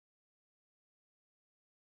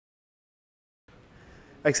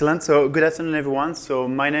Excellent. So good afternoon, everyone. So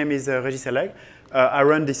my name is Regis Allegre. I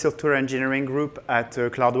run the software engineering group at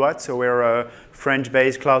Cloudwatt. So we're a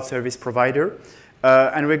French-based cloud service provider.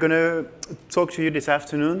 And we're going to talk to you this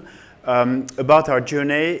afternoon about our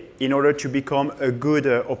journey in order to become a good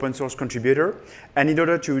open source contributor. And in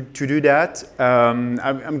order to do that,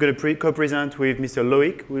 I'm going to co-present with Mr.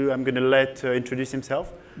 Loic, who I'm going to let introduce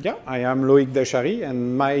himself. Yeah, I am Loic Dachary,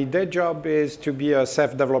 and my day job is to be a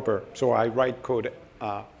Ceph developer. So I write code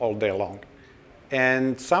all day long.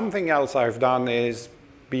 And something else I've done is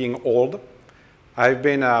being old. I've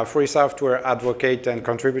been a free software advocate and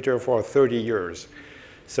contributor for 30 years.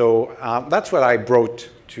 So that's what I brought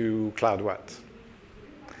to Cloudwatt.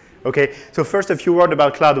 Okay, so first a few words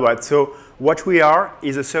about Cloudwatt. So what we are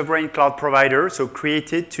is a sovereign cloud provider, so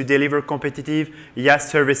created to deliver competitive IaaS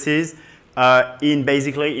services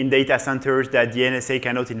basically in data centers that the NSA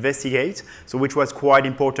cannot investigate, so which was quite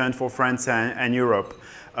important for France and Europe.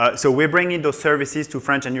 So we're bringing those services to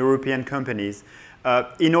French and European companies.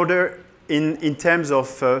 In terms of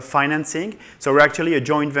financing, so we're actually a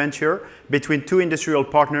joint venture between two industrial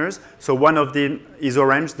partners. So one of them is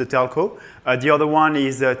Orange, the telco. The other one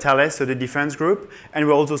is Thales, so the defense group. And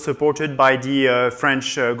we're also supported by the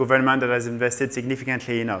French government that has invested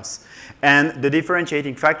significantly in us. And the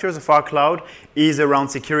differentiating factors of our cloud is around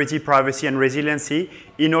security, privacy, and resiliency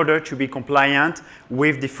in order to be compliant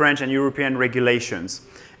with the French and European regulations.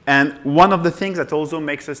 And one of the things that also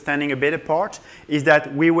makes us standing a bit apart is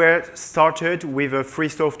that we were started with a free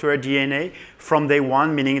software DNA from day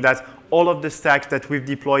one, meaning that all of the stacks that we've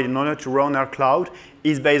deployed in order to run our cloud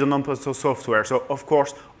is based on open source software. So of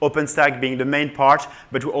course, OpenStack being the main part,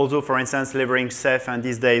 but we're also, for instance, leveraging Ceph and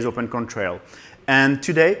these days OpenContrail. And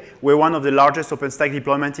today, we're one of the largest OpenStack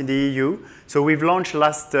deployments in the EU. So we've launched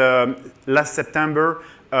last September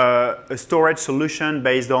a storage solution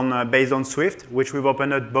based on Swift, which we've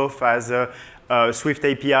opened up both as Swift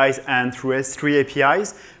APIs and through S3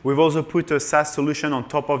 APIs. We've also put a SaaS solution on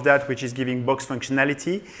top of that, which is giving box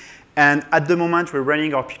functionality. And at the moment, we're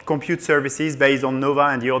running our compute services based on Nova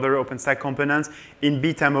and the other OpenStack components in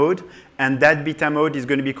beta mode. And that beta mode is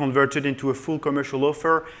going to be converted into a full commercial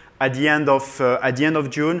offer at the end of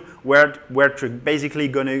June, where we're basically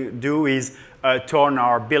going to do is turn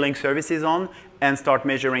our billing services on and start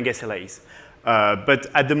measuring SLAs. But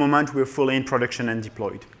at the moment, we're fully in production and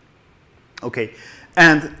deployed. Okay,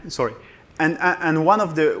 and sorry. And one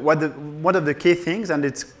of the key things, and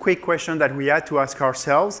it's a quick question that we had to ask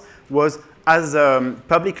ourselves, was as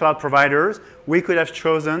public cloud providers, we could have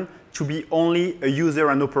chosen to be only a user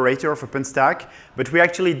and operator of OpenStack, but we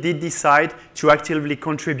actually did decide to actively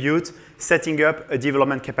contribute setting up a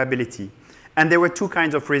development capability. And there were two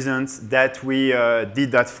kinds of reasons that we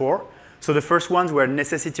did that for. So the first ones were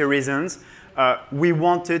necessity reasons. We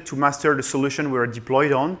wanted to master the solution we were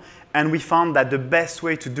deployed on, and we found that the best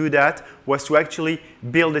way to do that was to actually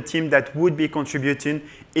build a team that would be contributing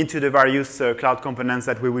into the various cloud components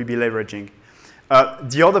that we will be leveraging.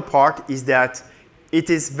 The other part is that it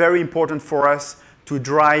is very important for us to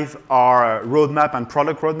drive our roadmap and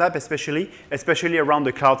product roadmap, especially around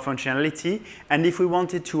the cloud functionality. And if we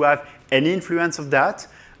wanted to have any influence of that,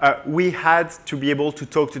 we had to be able to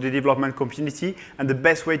talk to the development community, and the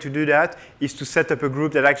best way to do that is to set up a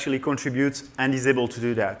group that actually contributes and is able to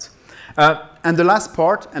do that. And the last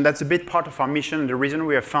part, and that's a bit part of our mission, and the reason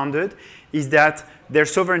we are founded, is that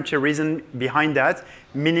there's sovereignty reason behind that,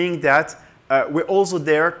 meaning that we're also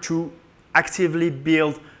there to actively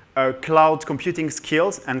build cloud computing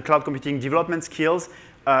skills and cloud computing development skills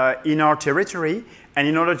in our territory. And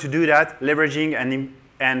in order to do that, leveraging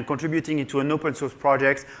and contributing into an open source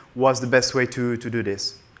project was the best way to do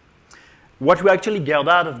this. What we actually gathered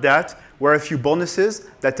out of that were a few bonuses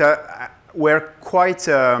that were quite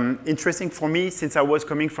interesting for me, since I was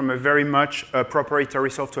coming from a very much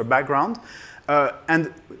proprietary software background,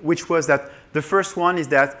 and which was that the first one is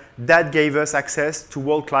that gave us access to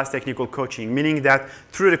world-class technical coaching, meaning that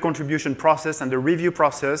through the contribution process and the review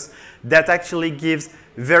process, that actually gives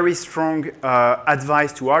very strong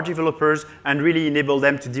advice to our developers and really enable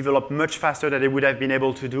them to develop much faster than they would have been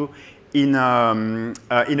able to do in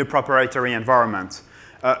a proprietary environment.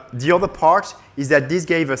 The other part is that this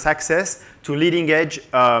gave us access to leading-edge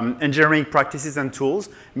engineering practices and tools,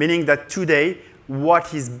 meaning that today,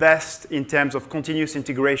 what is best in terms of continuous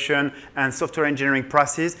integration and software engineering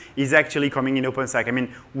process is actually coming in OpenStack. I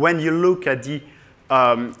mean, when you look at the,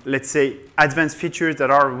 let's say, advanced features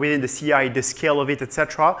that are within the CI, the scale of it,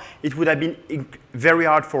 etc., it would have been very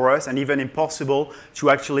hard for us and even impossible to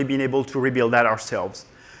actually be able to rebuild that ourselves.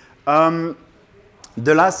 Another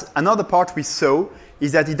part we saw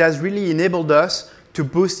is that it has really enabled us to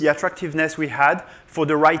boost the attractiveness we had for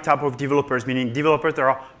the right type of developers, meaning developers that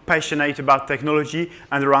are passionate about technology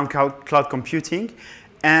and around cloud computing.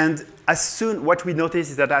 And what we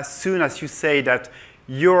noticed is that as soon as you say that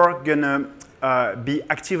you're going to be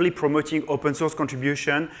actively promoting open source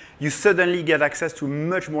contribution, you suddenly get access to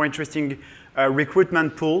much more interesting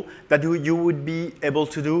recruitment pool that you would be able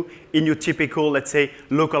to do in your typical, let's say,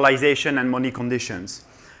 localization and money conditions.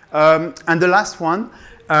 And the last one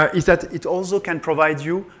is that it also can provide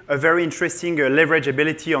you a very interesting leverage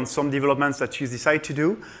ability on some developments that you decide to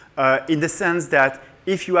do, in the sense that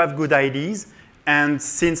if you have good ideas, and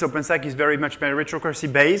since OpenStack is very much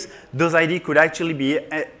meritocracy based, those ideas could actually be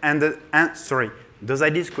those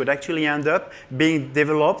ideas could actually end up being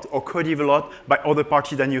developed or co-developed by other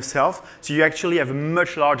parties than yourself. So you actually have a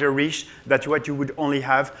much larger reach than what you would only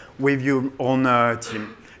have with your own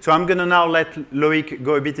team. So I'm going to now let Loic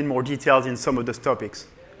go a bit in more details in some of those topics.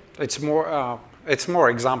 It's more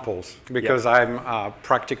examples, because I'm a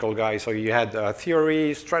practical guy. So you had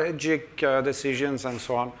theory, strategic decisions, and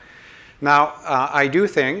so on. Now, I do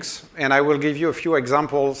things, and I will give you a few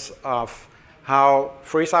examples of how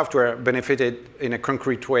free software benefited in a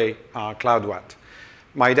concrete way Cloudwatt.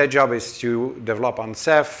 My day job is to develop on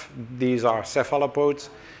Ceph. These are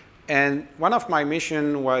cephalopods. And one of my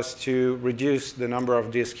missions was to reduce the number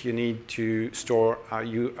of disks you need to store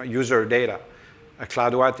user data.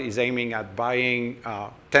 Cloudwatt is aiming at buying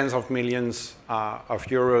tens of millions of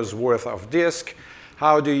euros worth of disk.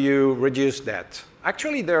 How do you reduce that?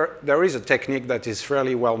 Actually, there is a technique that is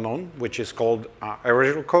fairly well known, which is called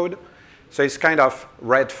erasure code. So it's kind of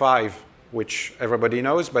RAID 5, which everybody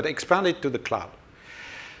knows, but expanded to the cloud.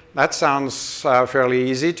 That sounds fairly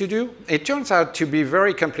easy to do. It turns out to be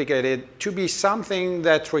very complicated, to be something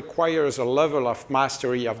that requires a level of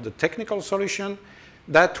mastery of the technical solution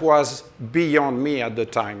that was beyond me at the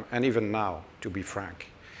time, and even now, to be frank,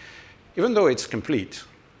 even though it's complete.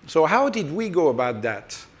 So how did we go about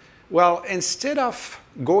that? Well, instead of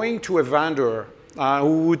going to a vendor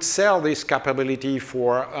who would sell this capability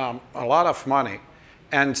for a lot of money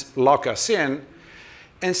and lock us in,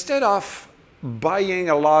 instead of buying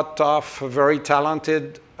a lot of very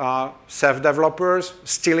talented Ceph developers,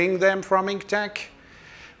 stealing them from Inktank,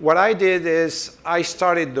 what I did is I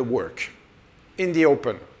started the work in the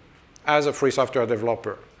open as a free software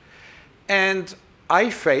developer. And I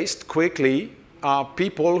faced quickly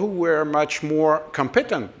people who were much more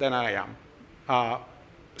competent than I am.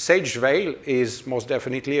 Sage Veil is most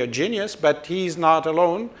definitely a genius, but he's not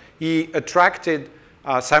alone. He attracted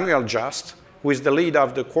Samuel Just, who is the lead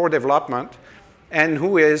of the core development, and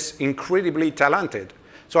who is incredibly talented.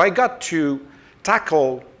 So I got to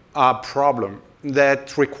tackle a problem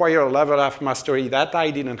that required a level of mastery that I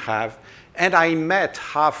didn't have, and I met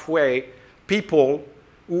halfway people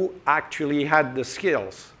who actually had the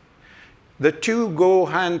skills. The two go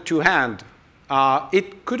hand to hand.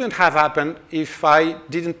 It couldn't have happened if I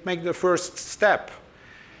didn't make the first step.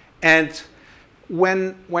 And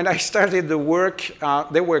when I started the work,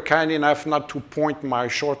 they were kind enough not to point my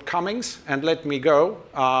shortcomings and let me go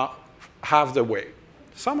half the way.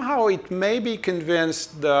 Somehow it maybe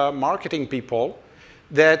convinced the marketing people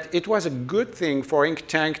that it was a good thing for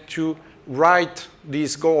Inktank to write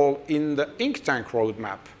this goal in the Inktank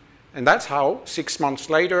roadmap. And that's how, 6 months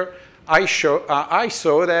later, I saw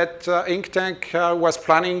that Inktank was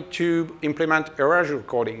planning to implement erasure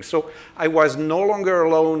coding. So I was no longer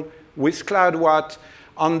alone with Cloudwatt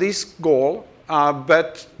on this goal,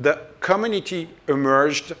 but the community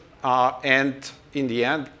emerged, and in the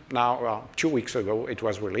end, now 2 weeks ago, it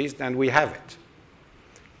was released, and we have it.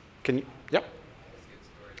 Can you? Yep.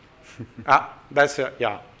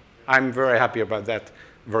 Yeah. I'm very happy about that.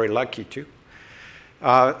 Very lucky too.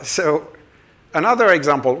 So another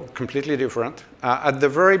example, completely different. At the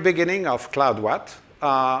very beginning of Cloudwatt,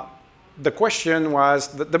 the question was,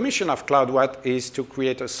 the mission of Cloudwatt is to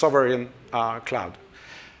create a sovereign cloud.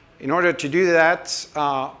 In order to do that,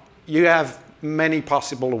 you have many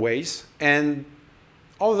possible ways. And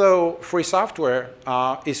although free software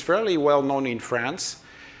is fairly well known in France,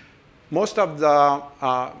 most of the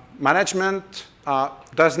management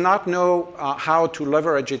does not know how to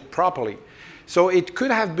leverage it properly. So it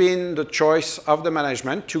could have been the choice of the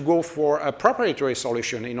management to go for a proprietary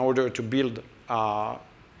solution in order to build a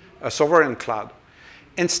sovereign cloud.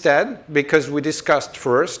 Instead, because we discussed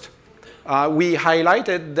first, we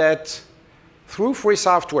highlighted that through free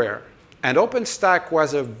software, and OpenStack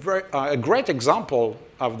was a great example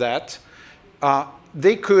of that,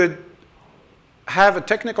 they could have a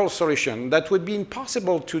technical solution that would be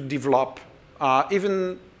impossible to develop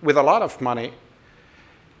even with a lot of money.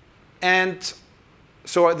 And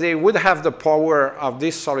so they would have the power of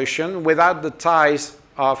this solution without the ties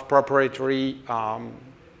of proprietary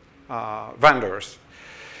vendors.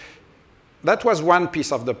 That was one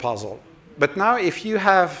piece of the puzzle. But now if you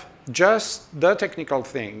have just the technical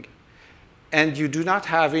thing and you do not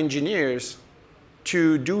have engineers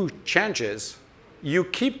to do changes, you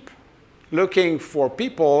keep looking for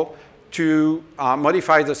people to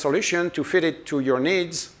modify the solution to fit it to your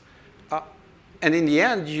needs. And in the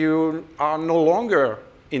end, you are no longer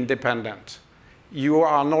independent. You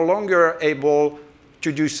are no longer able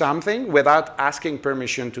to do something without asking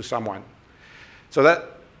permission to someone. So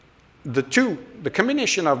that the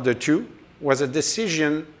combination of the two was a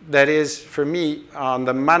decision that is, for me, on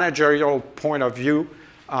the managerial point of view,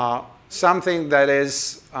 something that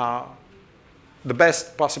is the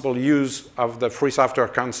best possible use of the free software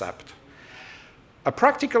concept. A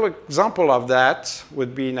practical example of that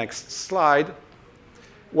would be next slide.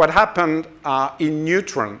 What happened in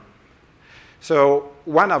Neutron. So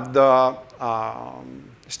one of the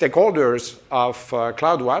stakeholders of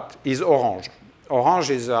Cloudwatt is Orange. Orange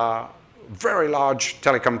is a very large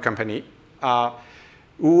telecom company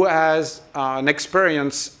who has an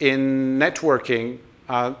experience in networking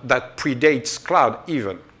that predates cloud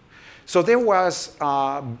even. So there was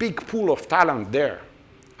a big pool of talent there.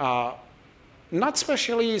 Not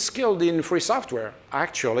especially skilled in free software,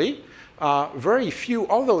 actually. Very few,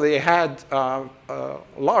 although they had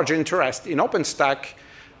large interest in OpenStack,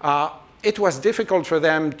 it was difficult for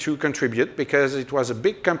them to contribute because it was a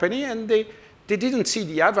big company and they didn't see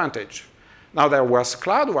the advantage. Now there was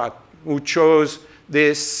Cloudwatt who chose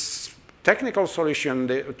this technical solution.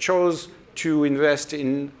 They chose to invest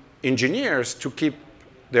in engineers to keep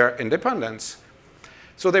their independence.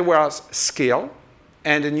 So there was skill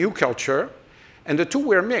and a new culture, and the two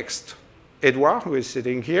were mixed. Edouard, who is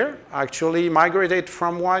sitting here, actually migrated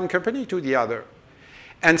from one company to the other.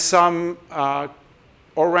 And some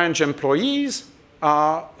Orange employees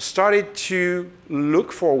started to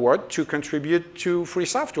look forward to contribute to free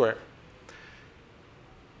software.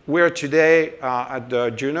 We're today at the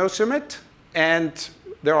Juno Summit, and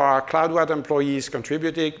there are Cloudwatt employees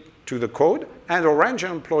contributing to the code and Orange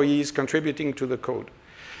employees contributing to the code.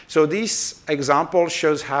 So this example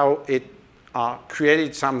shows how it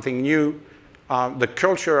created something new. The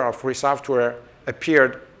culture of free software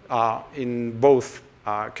appeared in both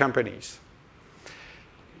companies.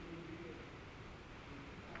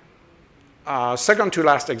 Second to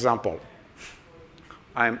last example.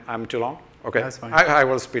 I'm too long? Okay, that's fine. I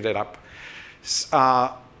will speed it up.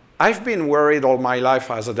 I've been worried all my life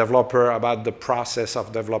as a developer about the process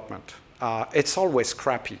of development. It's always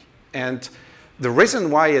scrappy. And the reason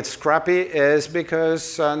why it's scrappy is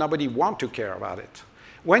because nobody wants to care about it.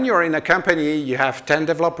 When you're in a company, you have 10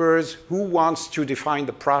 developers. Who wants to define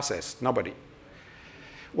the process? Nobody.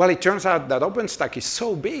 Well, it turns out that OpenStack is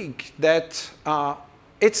so big that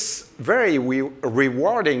it's very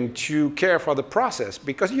rewarding to care for the process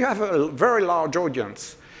because you have a very large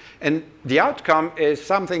audience. And the outcome is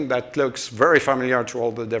something that looks very familiar to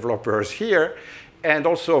all the developers here and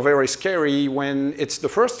also very scary when it's the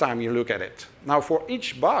first time you look at it. Now, for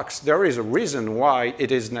each box, there is a reason why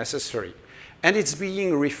it is necessary. And it's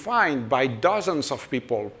being refined by dozens of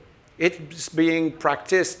people. It's being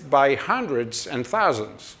practiced by hundreds and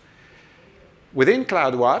thousands. Within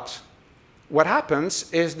Cloudwatt, what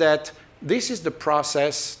happens is that this is the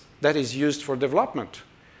process that is used for development,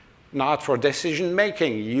 not for decision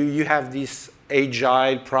making. You have this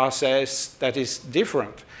agile process that is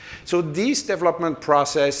different. So this development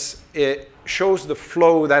process, it shows the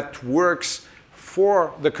flow that works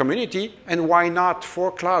for the community, and why not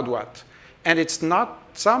for Cloudwatt? And it's not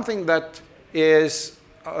something that is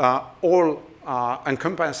all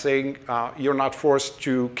encompassing. You're not forced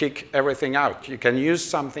to kick everything out. You can use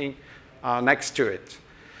something next to it.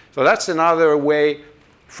 So that's another way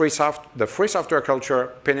the free software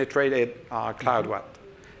culture penetrated Cloudwatt.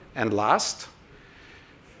 And last,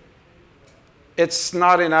 it's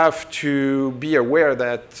not enough to be aware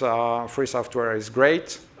that free software is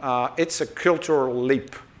great. It's a cultural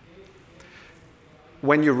leap.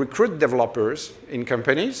 When you recruit developers in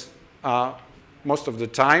companies, most of the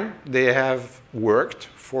time they have worked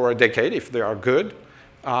for a decade, if they are good,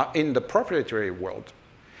 in the proprietary world.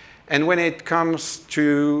 And when it comes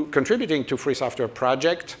to contributing to free software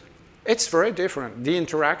project, it's very different. The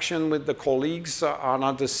interaction with the colleagues are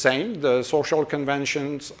not the same. The social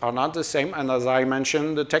conventions are not the same. And as I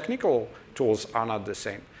mentioned, the technical tools are not the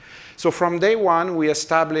same. So from day one, we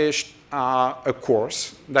established a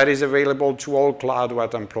course that is available to all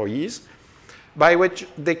Cloudwatt employees, by which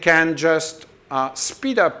they can just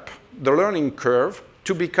speed up the learning curve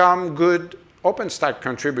to become good OpenStack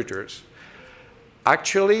contributors.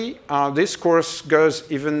 Actually, this course goes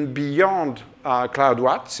even beyond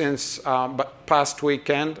Cloudwatt, since past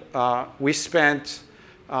weekend we spent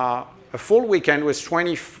a full weekend with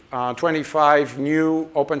 25 new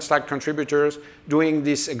OpenStack contributors doing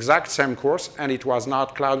this exact same course, and it was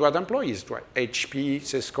not Cloudwatt employees, right? HP,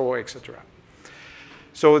 Cisco, etc.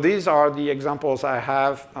 So these are the examples I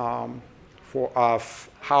have of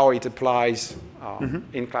how it applies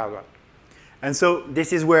in Cloudwatt. And so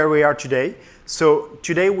this is where we are today. So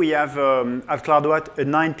today we have at Cloudwatt a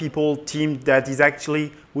 9-people team that is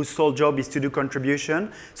actually, whose sole job is to do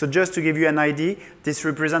contribution. So just to give you an idea, this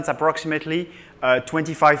represents approximately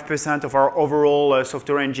 25% of our overall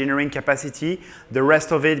software engineering capacity, the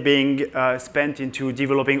rest of it being spent into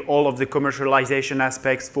developing all of the commercialization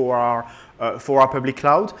aspects for our public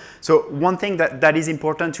cloud. So one thing that is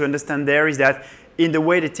important to understand there is that in the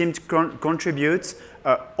way the team contributes,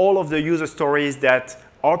 all of the user stories that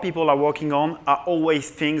our people are working on are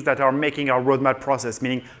always things that are making our roadmap process,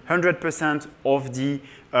 meaning 100% of the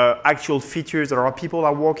actual features that our people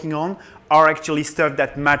are working on are actually stuff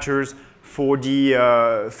that matters for the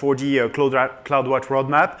Cloudwatt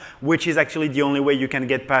roadmap, which is actually the only way you can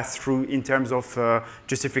get passed through in terms of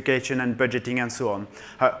justification and budgeting and so on.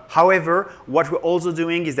 However, what we're also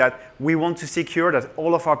doing is that we want to secure that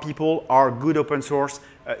all of our people are good open source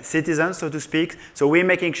citizens, so to speak. So we're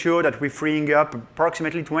making sure that we're freeing up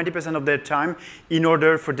approximately 20% of their time in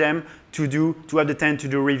order for them to have the time to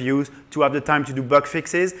do reviews, to have the time to do bug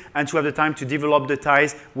fixes, and to have the time to develop the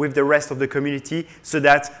ties with the rest of the community so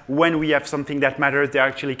that when we have something that matters, they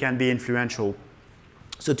actually can be influential.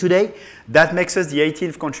 So today, that makes us the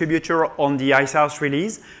 18th contributor on the iSouth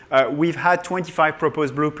release. We've had 25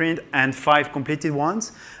 proposed blueprints and 5 completed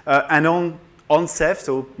ones. And on Ceph,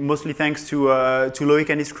 so mostly thanks to Loic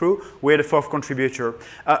and his crew, we're the 4th contributor.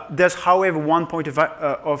 There's, however, one point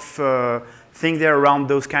of thing there around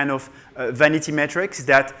those kind of vanity metrics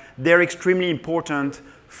that they're extremely important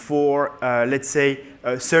for, let's say,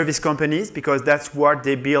 service companies, because that's what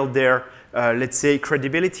they build their, let's say,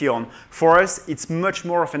 credibility on. For us, it's much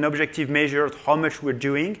more of an objective measure of how much we're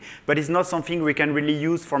doing, but it's not something we can really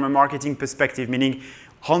use from a marketing perspective, meaning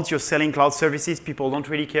once you're selling cloud services, people don't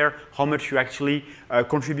really care how much you actually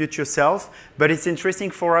contribute yourself, but it's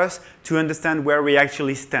interesting for us to understand where we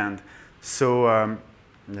actually stand. So,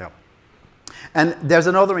 yeah. And there's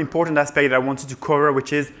another important aspect that I wanted to cover,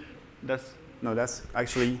 which is, that's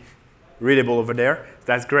actually readable over there.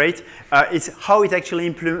 That's great. It's how it actually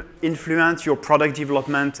influences your product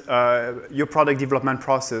development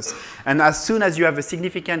process. And as soon as you have a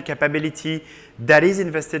significant capability that is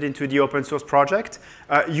invested into the open source project,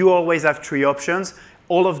 you always have 3 options.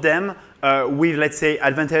 All of them with, let's say,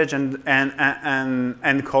 advantage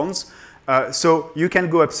and cons. So you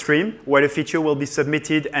can go upstream, where the feature will be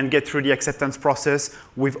submitted and get through the acceptance process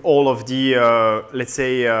with all of the, let's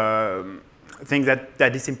say, things that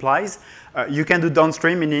this implies. You can do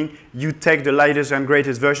downstream, meaning you take the latest and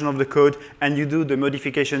greatest version of the code and you do the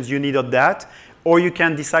modifications you need of that. Or you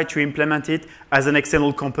can decide to implement it as an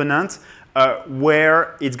external component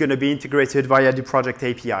where it's going to be integrated via the project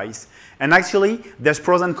APIs. And actually, there's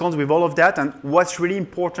pros and cons with all of that. And what's really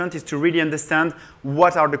important is to really understand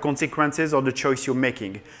what are the consequences of the choice you're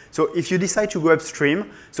making. So if you decide to go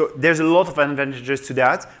upstream, so there's a lot of advantages to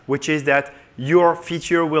that, which is that your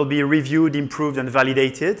feature will be reviewed, improved, and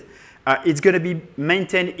validated. It's going to be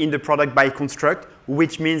maintained in the product by construct,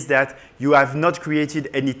 which means that you have not created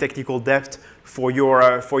any technical debt for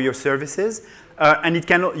your services. And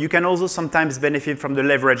you can also sometimes benefit from the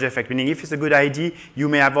leverage effect, meaning if it's a good idea, you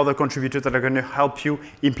may have other contributors that are going to help you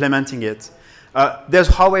implementing it. There's,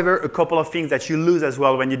 however, a couple of things that you lose as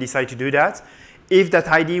well when you decide to do that. If that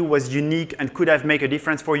idea was unique and could have made a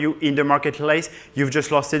difference for you in the marketplace, you've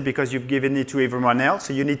just lost it because you've given it to everyone else.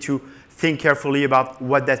 So you need to think carefully about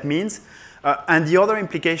what that means. And the other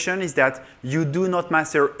implication is that you do not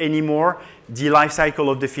master anymore the life cycle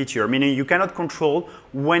of the feature, meaning you cannot control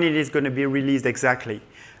when it is going to be released exactly.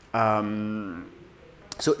 So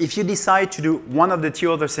if you decide to do one of the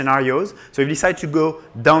 2 other scenarios, so if you decide to go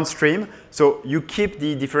downstream, so you keep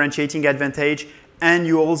the differentiating advantage and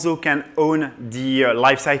you also can own the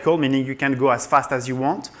life cycle, meaning you can go as fast as you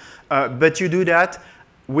want, but you do that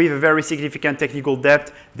with a very significant technical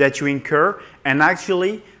debt that you incur. And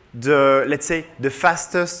actually, let's say, the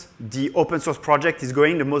fastest the open source project is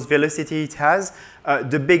going, the most velocity it has,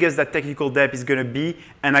 the biggest that technical debt is going to be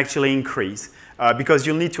and actually increase because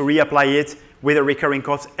you'll need to reapply it with a recurring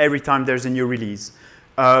cost every time there's a new release.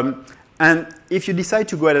 And if you decide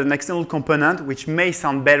to go at an external component, which may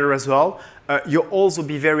sound better as well, you'll also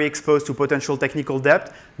be very exposed to potential technical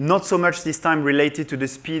debt, not so much this time related to the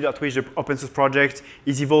speed at which the open source project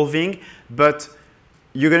is evolving, but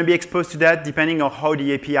you're going to be exposed to that depending on how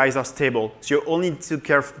the APIs are stable. So you all need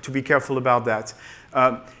to be careful about that.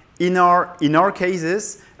 In our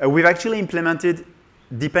cases, we've actually implemented,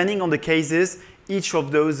 depending on the cases, each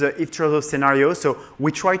of those scenarios. So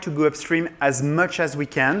we try to go upstream as much as we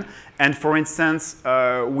can. And for instance,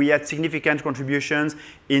 we had significant contributions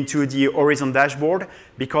into the Horizon dashboard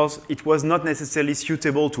because it was not necessarily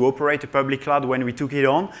suitable to operate a public cloud when we took it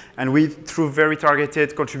on. And through very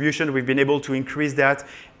targeted contribution, we've been able to increase that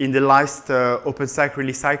in the last OpenStack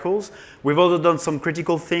release cycles. We've also done some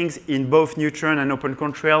critical things in both Neutron and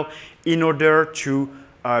OpenControl in order to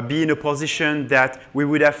be in a position that we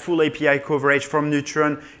would have full API coverage from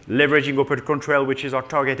Neutron, leveraging OpenControl, which is our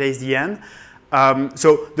target SDN.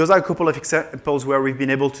 So those are a couple of examples where we've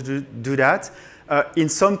been able to do that. In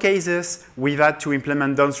some cases, we've had to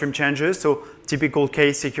implement downstream changes. So typical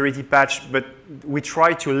case, security patch, but we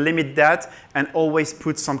try to limit that and always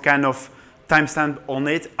put some kind of timestamp on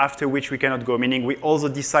it, after which we cannot go, meaning we also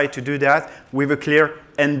decide to do that with a clear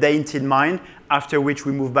end date in mind, after which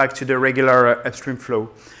we move back to the regular upstream flow.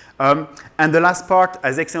 And the last part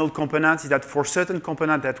as external components is that for certain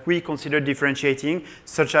components that we consider differentiating,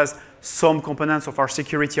 such as some components of our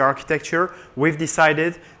security architecture, we've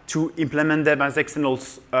decided to implement them as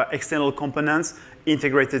external components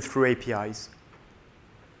integrated through APIs.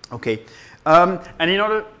 Okay, and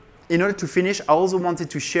in order to finish, I also wanted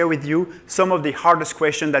to share with you some of the hardest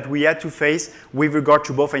questions that we had to face with regard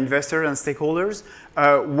to both investors and stakeholders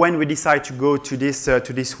when we decide to go to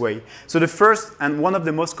this way. So the first and one of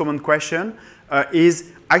the most common questions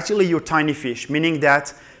is actually your tiny fish, meaning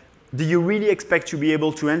that do you really expect to be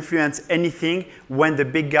able to influence anything when the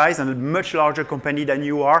big guys and a much larger company than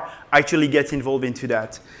you are actually get involved into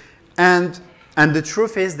that? And the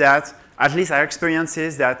truth is that, at least our experience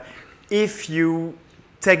is that if you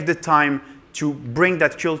take the time to bring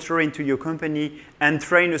that culture into your company and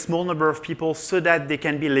train a small number of people so that they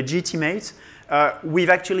can be legitimate, we've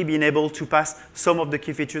actually been able to pass some of the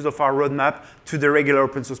key features of our roadmap to the regular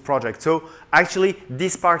open source project. So actually,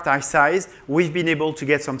 despite our size, we've been able to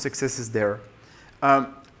get some successes there.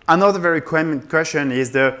 Another very common question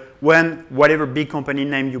is when whatever big company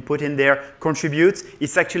name you put in there contributes,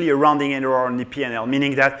 it's actually a rounding error on the P&L,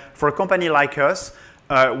 meaning that for a company like us,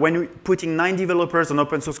 when putting 9 developers on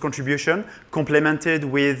open source contribution, complemented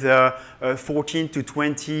with 14 to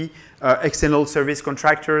 20 external service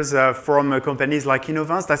contractors from companies like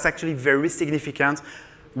eNovance, that's actually very significant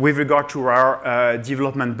with regard to our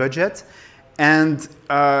development budget. And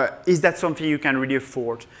is that something you can really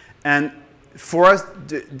afford? And for us,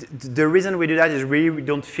 the reason we do that is really we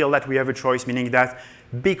don't feel that we have a choice, meaning that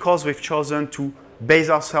because we've chosen to base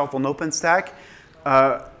ourselves on OpenStack,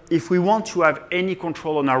 if we want to have any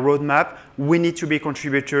control on our roadmap, we need to be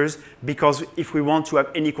contributors, because if we want to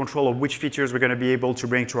have any control of which features we're going to be able to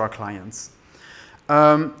bring to our clients.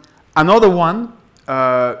 Another one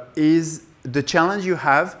is the challenge you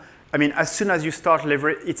have. I mean, as soon as you start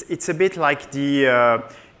leverage, it's a bit like the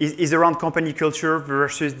is around company culture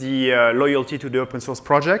versus the loyalty to the open source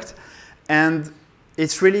project. And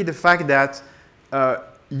it's really the fact that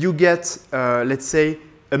you get, let's say,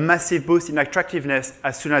 a massive boost in attractiveness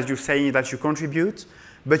as soon as you're saying that you contribute,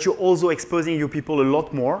 but you're also exposing your people a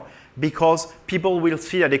lot more, because people will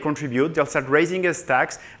see that they contribute, they'll start raising their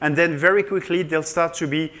stacks, and then very quickly they'll start to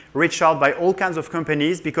be reached out by all kinds of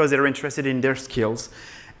companies because they're interested in their skills.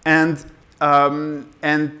 And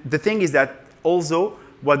the thing is that also,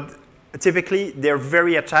 typically they're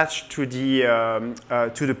very attached to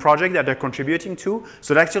the project that they're contributing to.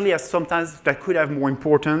 So that actually sometimes that could have more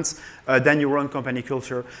importance than your own company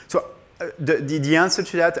culture. So the answer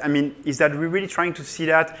to that, I mean, is that we're really trying to see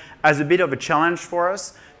that as a bit of a challenge for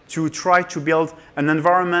us, to try to build an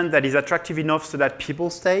environment that is attractive enough so that people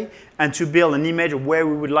stay, and to build an image of where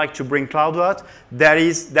we would like to bring Cloudwatt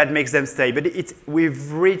that makes them stay. But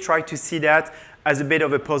we've really tried to see that as a bit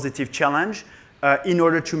of a positive challenge in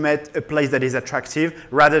order to make a place that is attractive,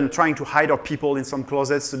 rather than trying to hide our people in some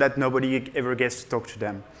closets so that nobody ever gets to talk to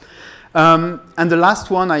them. And the last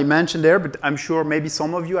one I mentioned there, but I'm sure maybe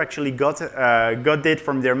some of you actually got it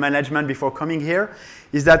from their management before coming here,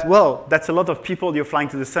 is that, well, that's a lot of people you're flying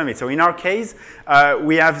to the summit. So in our case,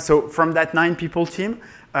 we have, so from that 9 people team,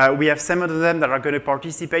 we have 7 of them that are going to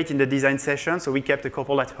participate in the design session. So we kept a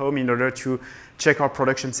couple at home in order to check our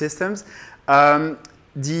production systems. But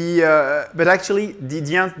actually,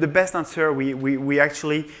 the best answer we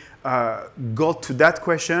actually got to that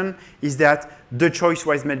question is that the choice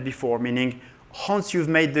was made before, meaning once you've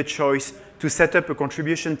made the choice to set up a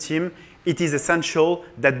contribution team, it is essential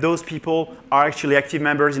that those people are actually active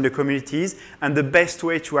members in the communities, and the best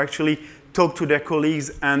way to actually talk to their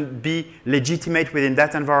colleagues and be legitimate within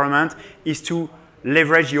that environment is to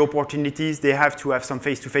leverage the opportunities they have to have some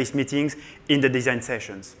face-to-face meetings in the design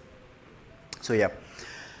sessions. So yeah.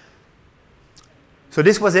 So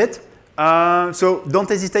this was it. So don't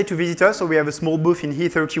hesitate to visit us. So we have a small booth in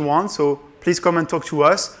E31. So please come and talk to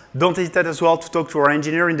us. Don't hesitate as well to talk to our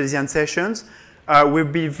engineer in the design sessions. We'll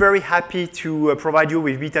be very happy to provide you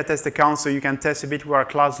with beta test accounts so you can test a bit what our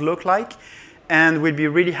clouds look like. And we'll be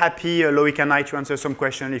really happy, Loic and I, to answer some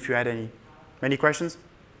questions if you had any. Any questions?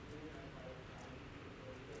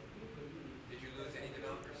 Did you lose any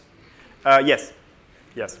developers? Yes.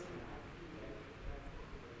 Yes.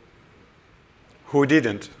 Who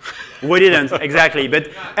didn't? We didn't, exactly. But,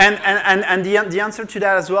 and the answer to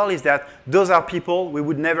that as well is that those are people we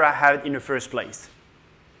would never have had in the first place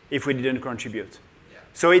if we didn't contribute. Yeah.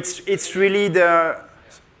 So it's really the...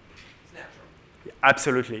 It's natural.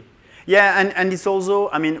 Absolutely. Yeah, and it's also,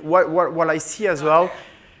 I mean, what I see as well,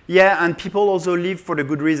 yeah, and people also leave for the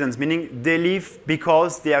good reasons, meaning they leave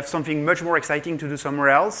because they have something much more exciting to do somewhere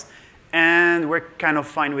else, and we're kind of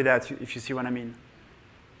fine with that, if you see what I mean.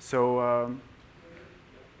 So,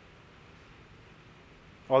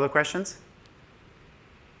 other questions?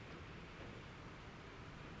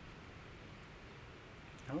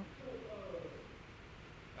 No?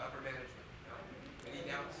 Upper management, no? Any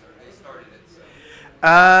doubts, or they started it, so?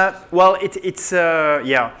 Well,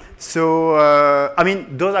 yeah. So, I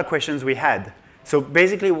mean, those are questions we had. So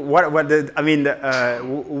basically, what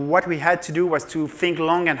we had to do was to think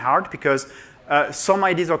long and hard because some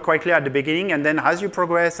ideas are quite clear at the beginning, and then as you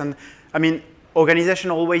progress, and I mean,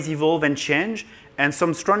 organizations always evolve and change, and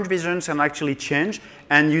some strong visions can actually change,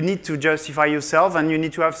 and you need to justify yourself, and you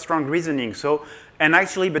need to have strong reasoning. So, and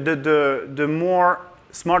actually, but the more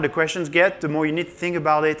smart the questions get, the more you need to think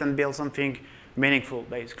about it and build something meaningful,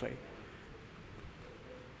 basically.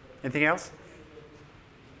 Anything else?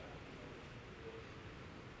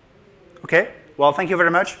 Okay. Well, thank you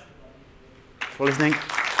very much for listening.